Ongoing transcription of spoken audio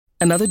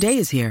Another day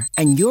is here,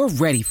 and you're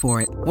ready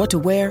for it. What to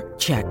wear?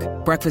 Check.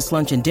 Breakfast,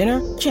 lunch, and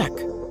dinner? Check.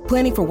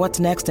 Planning for what's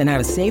next and how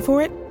to save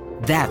for it?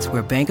 That's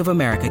where Bank of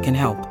America can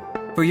help.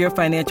 For your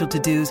financial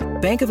to-dos,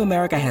 Bank of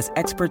America has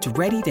experts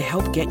ready to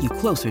help get you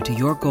closer to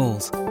your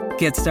goals.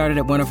 Get started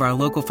at one of our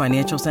local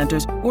financial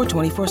centers or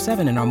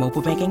 24/7 in our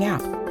mobile banking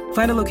app.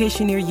 Find a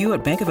location near you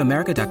at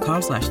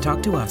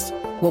bankofamerica.com/talktous.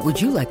 What would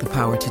you like the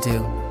power to do?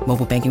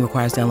 Mobile banking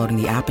requires downloading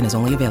the app and is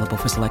only available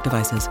for select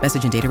devices.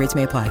 Message and data rates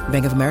may apply.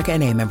 Bank of America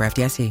N.A., member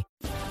FDIC.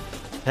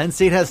 Penn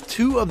State has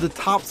 2 of the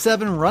top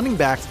 7 running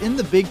backs in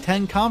the Big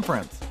Ten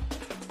Conference.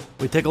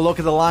 We take a look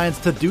at the Lions'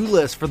 to-do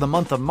list for the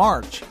month of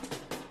March.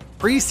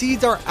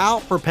 Pre-seeds are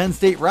out for Penn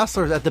State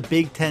wrestlers at the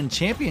Big Ten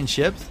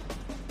Championships.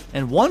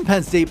 And one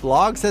Penn State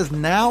blog says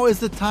now is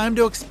the time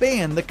to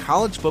expand the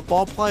college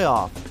football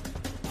playoff.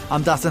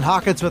 I'm Dustin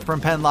Hawkinsmith from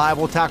Penn Live.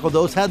 We'll tackle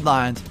those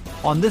headlines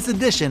on this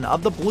edition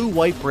of the Blue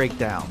White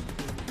Breakdown.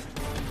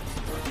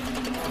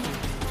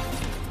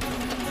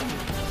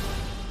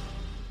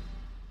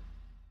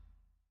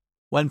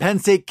 When Penn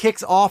State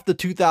kicks off the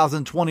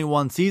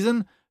 2021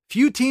 season,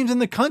 few teams in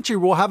the country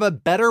will have a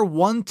better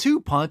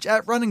 1-2 punch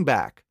at running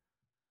back.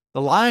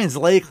 The Lions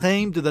lay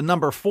claim to the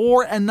number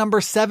 4 and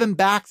number 7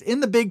 backs in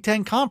the Big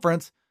Ten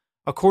Conference,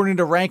 according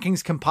to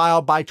rankings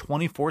compiled by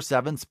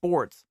 24/7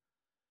 Sports.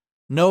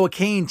 Noah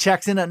Cain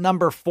checks in at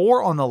number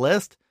 4 on the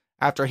list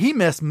after he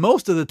missed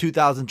most of the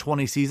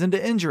 2020 season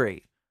to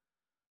injury.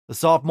 The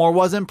sophomore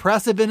was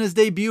impressive in his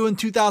debut in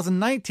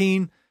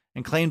 2019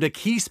 and claimed a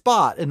key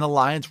spot in the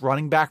Lions'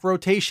 running back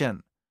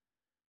rotation.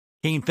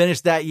 Cain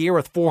finished that year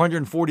with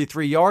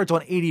 443 yards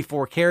on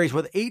 84 carries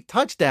with 8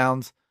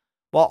 touchdowns,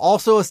 while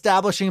also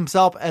establishing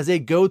himself as a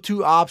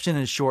go-to option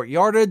in short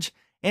yardage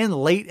and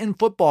late in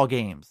football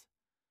games.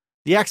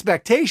 The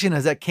expectation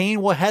is that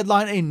Cain will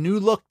headline a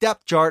new-look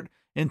depth chart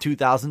in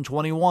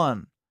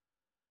 2021.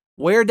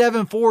 Where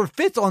Devin Ford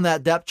fits on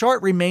that depth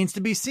chart remains to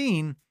be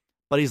seen,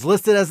 but he's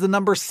listed as the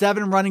number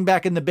 7 running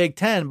back in the Big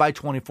Ten by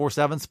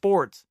 24/7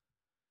 Sports.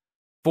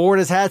 Ford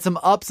has had some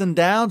ups and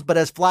downs, but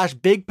has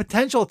flashed big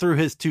potential through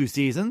his 2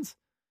 seasons.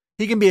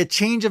 He can be a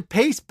change of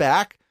pace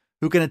back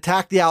who can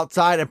attack the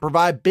outside and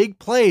provide big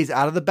plays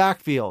out of the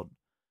backfield,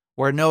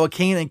 where Noah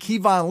Cain and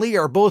Kevon Lee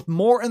are both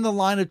more in the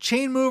line of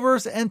chain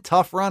movers and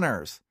tough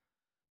runners.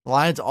 The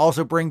Lions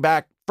also bring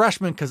back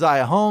freshman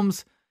Keziah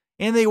Holmes,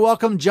 and they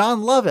welcome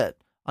John Lovett,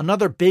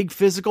 another big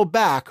physical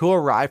back who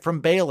arrived from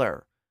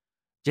Baylor.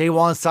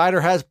 Jaywan Sider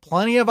has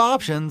plenty of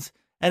options,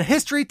 and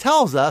history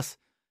tells us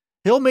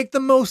he'll make the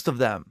most of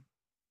them.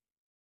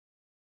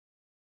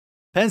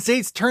 Penn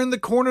State's turned the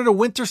corner to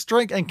winter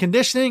strength and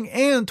conditioning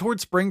and toward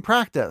spring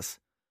practice.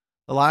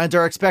 The Lions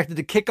are expected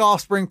to kick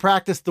off spring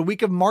practice the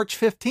week of March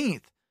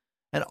 15th,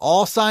 and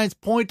all signs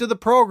point to the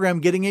program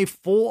getting a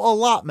full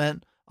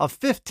allotment of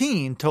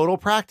 15 total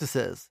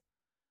practices.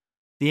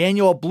 The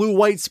annual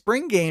Blue-White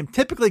spring game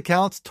typically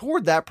counts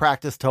toward that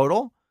practice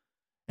total,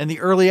 and the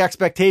early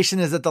expectation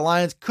is that the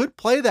Lions could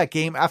play that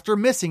game after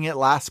missing it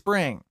last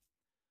spring.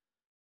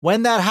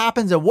 When that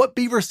happens and what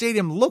Beaver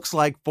Stadium looks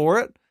like for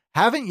it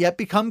haven't yet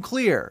become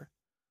clear.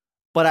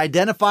 But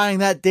identifying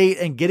that date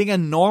and getting a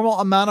normal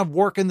amount of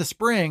work in the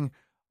spring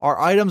are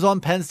items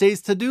on Penn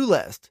State's to-do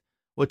list,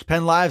 which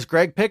Penn Live's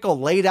Greg Pickle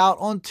laid out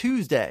on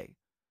Tuesday.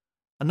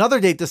 Another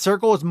date to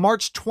circle is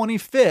March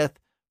 25th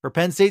for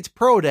Penn State's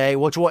Pro Day,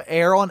 which will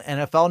air on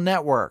NFL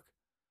Network.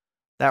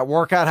 That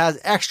workout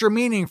has extra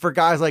meaning for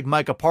guys like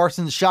Micah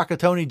Parsons, Shaka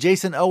Toney,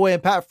 Jason Oweh,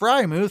 and Pat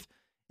Frymuth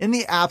in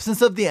the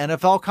absence of the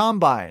NFL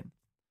Combine.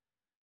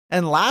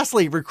 And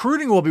lastly,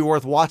 recruiting will be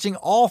worth watching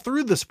all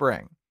through the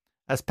spring,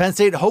 as Penn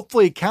State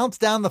hopefully counts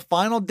down the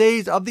final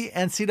days of the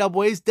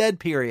NCAA's dead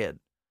period.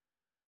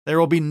 There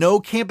will be no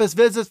campus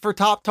visits for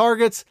top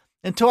targets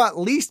until at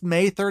least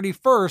May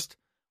 31st,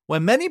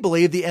 when many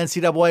believe the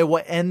NCAA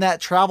will end that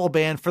travel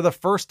ban for the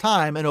first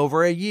time in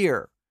over a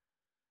year.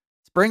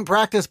 Spring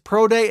practice,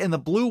 pro day, and the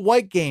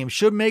blue-white game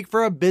should make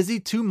for a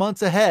busy 2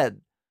 months ahead.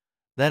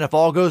 Then if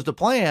all goes to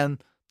plan,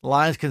 the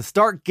Lions can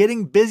start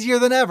getting busier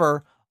than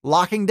ever,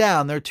 locking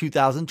down their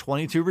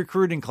 2022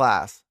 recruiting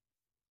class.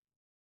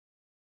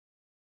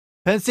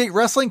 Penn State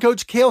wrestling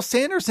coach Cale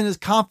Sanderson is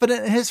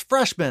confident in his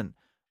freshmen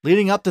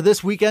leading up to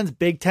this weekend's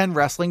Big Ten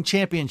Wrestling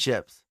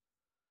Championships.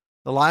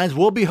 The Lions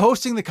will be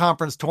hosting the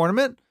conference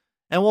tournament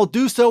and will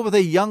do so with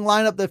a young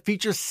lineup that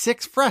features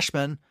 6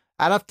 freshmen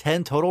out of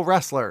 10 total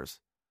wrestlers.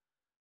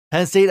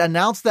 Penn State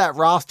announced that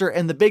roster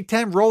and the Big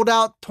Ten rolled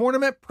out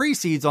tournament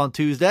pre-seeds on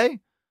Tuesday.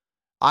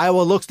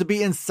 Iowa looks to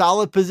be in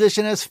solid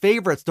position as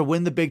favorites to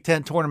win the Big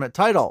Ten tournament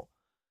title.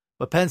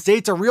 But Penn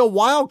State's a real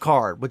wild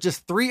card with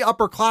just 3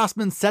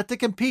 upperclassmen set to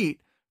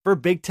compete for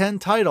Big Ten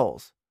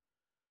titles.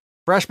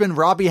 Freshmen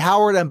Robbie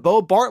Howard and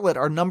Bo Bartlett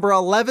are number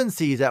 11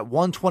 seeds at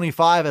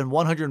 125 and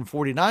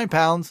 149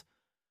 pounds.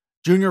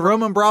 Junior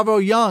Roman Bravo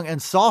Young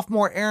and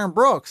sophomore Aaron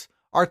Brooks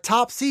are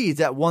top seeds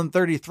at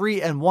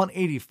 133 and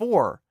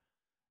 184.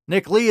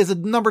 Nick Lee is a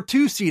number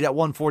 2 seed at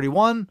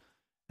 141.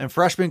 And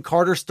freshman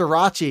Carter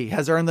Starachi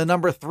has earned the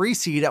number 3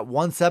 seed at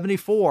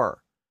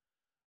 174.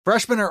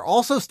 Freshmen are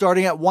also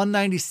starting at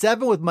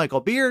 197 with Michael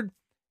Beard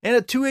and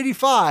at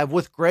 285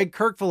 with Greg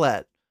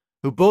Kerkvliet,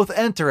 who both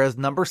enter as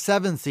number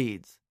 7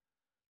 seeds.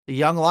 The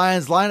young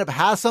Lions lineup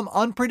has some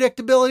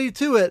unpredictability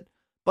to it,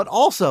 but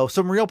also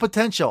some real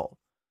potential.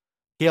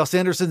 Cale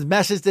Sanderson's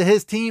message to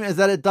his team is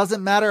that it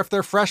doesn't matter if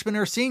they're freshmen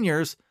or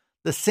seniors,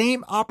 the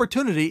same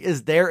opportunity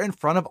is there in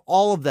front of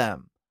all of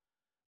them.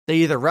 They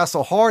either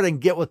wrestle hard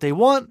and get what they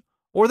want,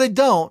 or they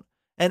don't,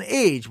 and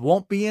age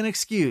won't be an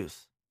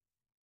excuse.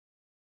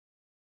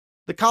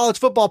 The college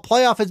football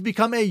playoff has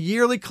become a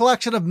yearly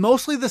collection of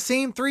mostly the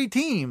same 3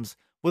 teams,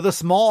 with a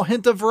small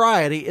hint of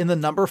variety in the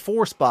number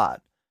 4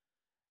 spot.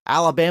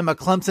 Alabama,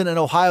 Clemson, and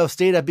Ohio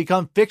State have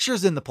become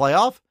fixtures in the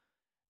playoff,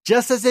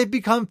 just as they've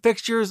become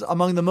fixtures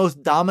among the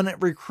most dominant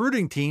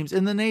recruiting teams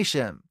in the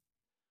nation.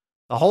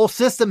 The whole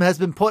system has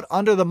been put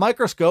under the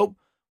microscope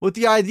with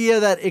the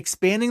idea that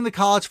expanding the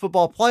college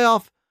football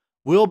playoff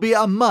will be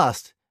a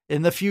must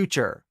in the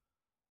future.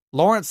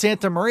 Lawrence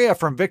Santamaria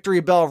from Victory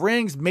Bell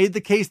Rings made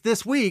the case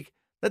this week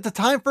that the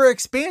time for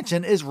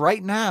expansion is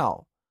right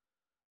now.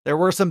 There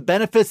were some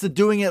benefits to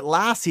doing it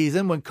last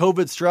season when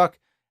COVID struck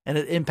and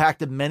it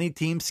impacted many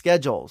teams'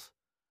 schedules.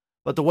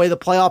 But the way the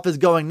playoff is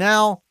going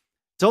now,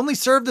 it's only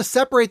served to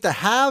separate the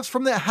haves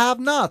from the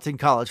have-nots in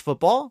college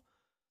football.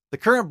 The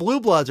current Blue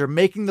Bloods are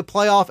making the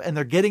playoff and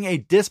they're getting a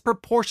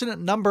disproportionate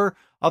number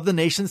of the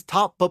nation's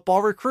top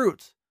football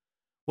recruits,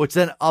 which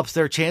then ups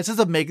their chances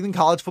of making the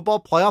college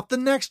football playoff the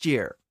next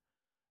year.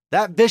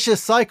 That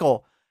vicious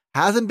cycle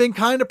hasn't been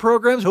kind to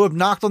programs who have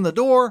knocked on the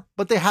door,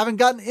 but they haven't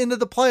gotten into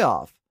the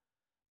playoff.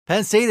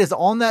 Penn State is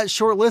on that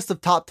short list of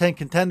top 10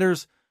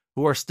 contenders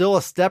who are still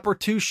a step or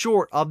two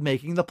short of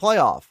making the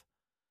playoff.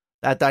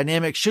 That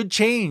dynamic should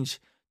change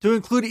to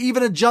include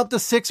even a jump to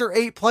 6 or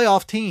 8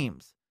 playoff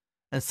teams.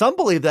 And some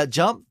believe that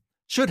jump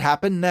should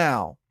happen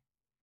now.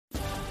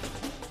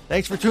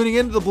 Thanks for tuning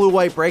in to the Blue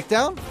White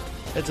Breakdown.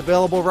 It's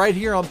available right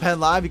here on Penn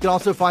Live. You can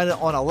also find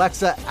it on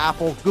Alexa,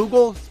 Apple,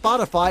 Google,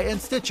 Spotify, and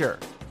Stitcher.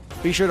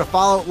 Be sure to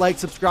follow, like,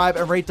 subscribe,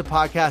 and rate the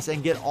podcast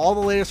and get all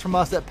the latest from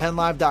us at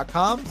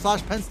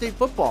PennLive.com/Penn State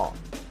Football.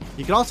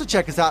 You can also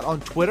check us out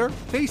on Twitter,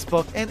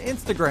 Facebook, and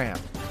Instagram.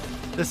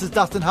 This is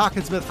Dustin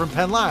Hawkinsmith from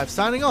Penn Live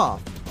signing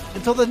off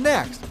until the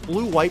next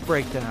Blue White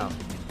Breakdown.